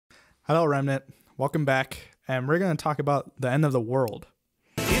Hello, Remnant. Welcome back. And we're going to talk about the end of the world.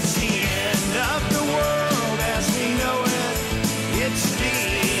 It's the end of the world as we know it. It's the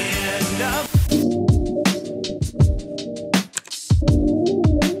end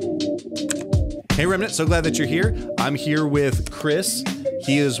of... Hey, Remnant. So glad that you're here. I'm here with Chris.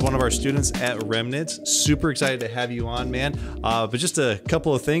 He is one of our students at Remnant. Super excited to have you on, man. But just a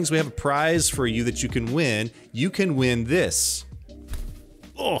couple of things. We have a prize for you that you can win. You can win this.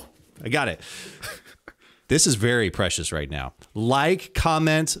 Oh, I got it. This is very precious right now. Like,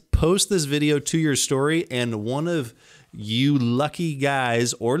 comment, post this video to your story, and one of you lucky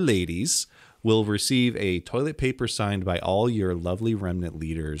guys or ladies will receive a toilet paper signed by all your lovely Remnant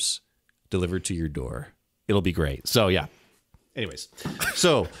leaders delivered to your door. It'll be great. So yeah. Anyways,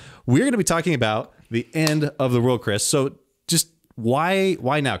 so we're going to be talking about the end of the world, Chris. So just why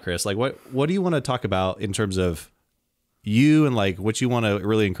now, Chris? Like what do you want to talk about in terms of you and like what you want to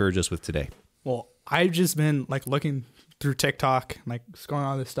really encourage us with today? Well, I've just been like looking through TikTok, like going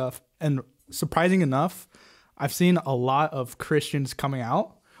on this stuff, and surprising enough, I've seen a lot of Christians coming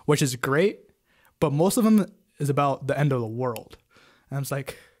out, which is great, but most of them is about the end of the world. And I'm just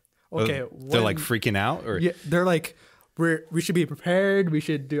like, okay, they're like freaking out, or yeah, they're like, we should be prepared. We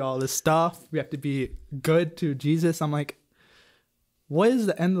should do all this stuff. We have to be good to Jesus. I'm like, what is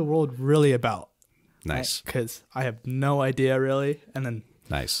the end of the world really about? Nice. Because I have no idea really. And then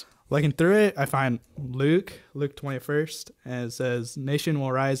nice. Looking through it, I find Luke 21st, and it says, nation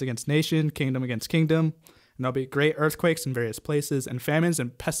will rise against nation, kingdom against kingdom, and there'll be great earthquakes in various places, and famines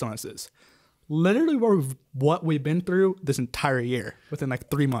and pestilences. Literally what we've been through this entire year within like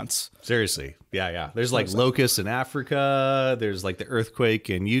 3 months. Seriously. Yeah. There's like locusts in Africa. There's like the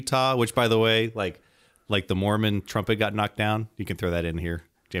earthquake in Utah, which by the way, like the Mormon trumpet got knocked down. You can throw that in here,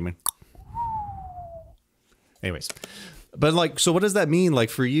 Jamin. Anyways, but like, so what does that mean?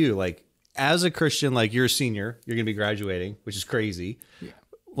 Like for you, like as a Christian, like you're a senior, you're going to be graduating, which is crazy. Yeah.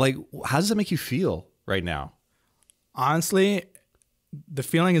 Like, how does that make you feel right now? Honestly, the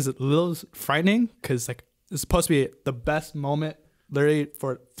feeling is a little frightening because like it's supposed to be the best moment literally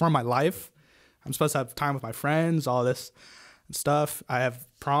for my life. I'm supposed to have time with my friends, all this stuff. I have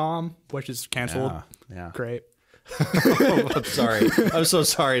prom, which is canceled. Yeah. Great. I'm sorry. I'm so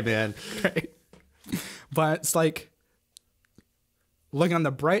sorry, man. Great. But it's like looking on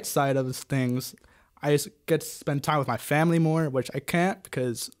the bright side of things, I just get to spend time with my family more, which I can't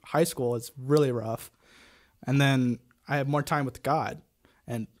because high school is really rough. And then I have more time with God,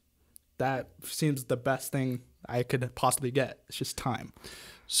 and that seems the best thing I could possibly get. It's just time.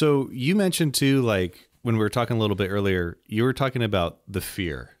 So you mentioned too, like when we were talking a little bit earlier, you were talking about the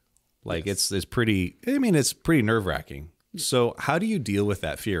fear. Like yes. it's pretty, I mean, it's pretty nerve wracking. Yeah. So how do you deal with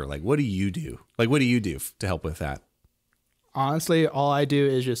that fear? Like, what do you do? Like, what do you do to help with that? Honestly, all I do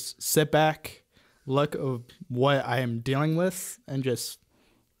is just sit back, look at what I am dealing with, and just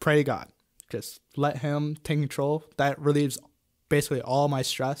pray to God. Just let him take control. That relieves basically all my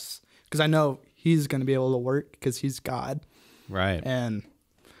stress because I know he's going to be able to work because he's God. Right. And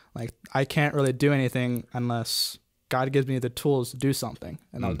like, I can't really do anything unless God gives me the tools to do something,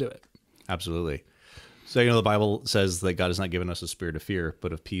 and I'll do it. Absolutely. So, you know, the Bible says that God has not given us a spirit of fear,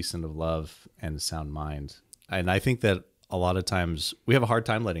 but of peace and of love and a sound mind. And I think that a lot of times we have a hard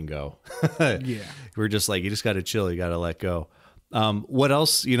time letting go. Yeah. We're just like, you just got to chill. You got to let go. What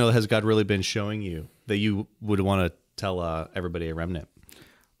else, you know, has God really been showing you that you would want to tell everybody at Remnant?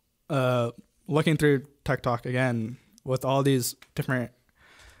 Looking through TikTok again with all these different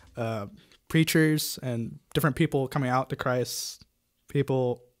preachers and different people coming out to Christ,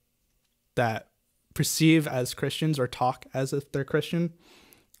 people that perceive as Christians or talk as if they're Christian.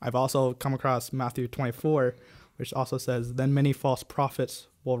 I've also come across Matthew 24, which also says, then many false prophets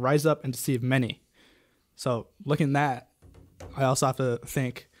will rise up and deceive many. So looking at that, I also have to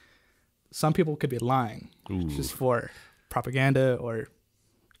think some people could be lying just for propaganda or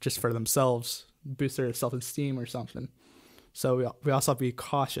just for themselves, boost their self-esteem or something. So we also have to be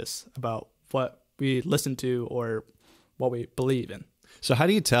cautious about what we listen to or what we believe in. So how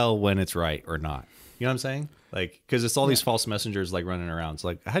do you tell when it's right or not? You know what I'm saying? Like, because it's all these false messengers like running around. So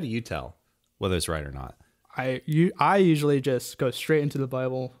like, how do you tell whether it's right or not? I usually just go straight into the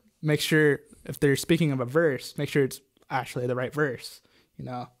Bible, make sure if they're speaking of a verse, make sure it's actually the right verse, you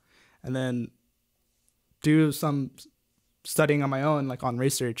know, and then do some studying on my own, like on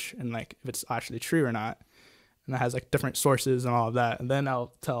research, and like if it's actually true or not, and it has like different sources and all of that, and then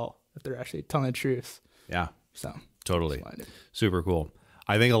I'll tell if they're actually telling the truth. Yeah. So totally. Super cool.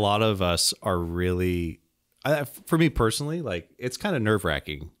 I think a lot of us are really, for me personally, like it's kind of nerve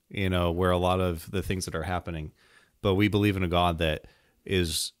wracking, you know, where a lot of the things that are happening, but we believe in a God that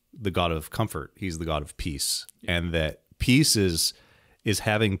is the God of comfort. He's the God of peace. And that peace is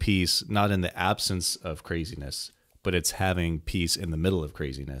having peace not in the absence of craziness, but it's having peace in the middle of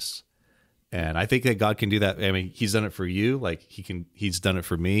craziness. And I think that God can do that. I mean, he's done it for you. Like he's done it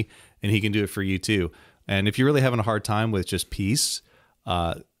for me, and he can do it for you too. And if you're really having a hard time with just peace,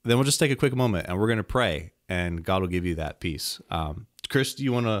 then we'll just take a quick moment and we're going to pray, and God will give you that peace. Chris, do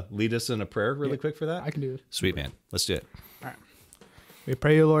you want to lead us in a prayer really quick for that? I can do it. Sweet, man. Let's do it. All right. We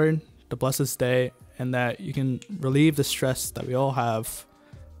pray you, Lord, to bless this day, and that you can relieve the stress that we all have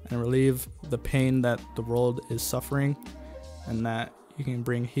and relieve the pain that the world is suffering, and that you can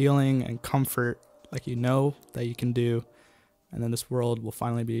bring healing and comfort like you know that you can do, and then this world will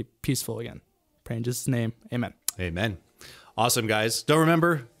finally be peaceful again. Pray in Jesus' name. Amen. Amen. Awesome, guys. Don't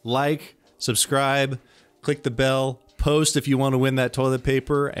remember, like, subscribe, click the bell, post if you want to win that toilet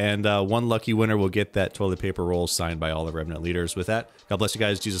paper, and one lucky winner will get that toilet paper roll signed by all the Remnant leaders. With that, God bless you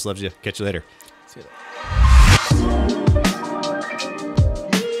guys. Jesus loves you. Catch you later. See you later.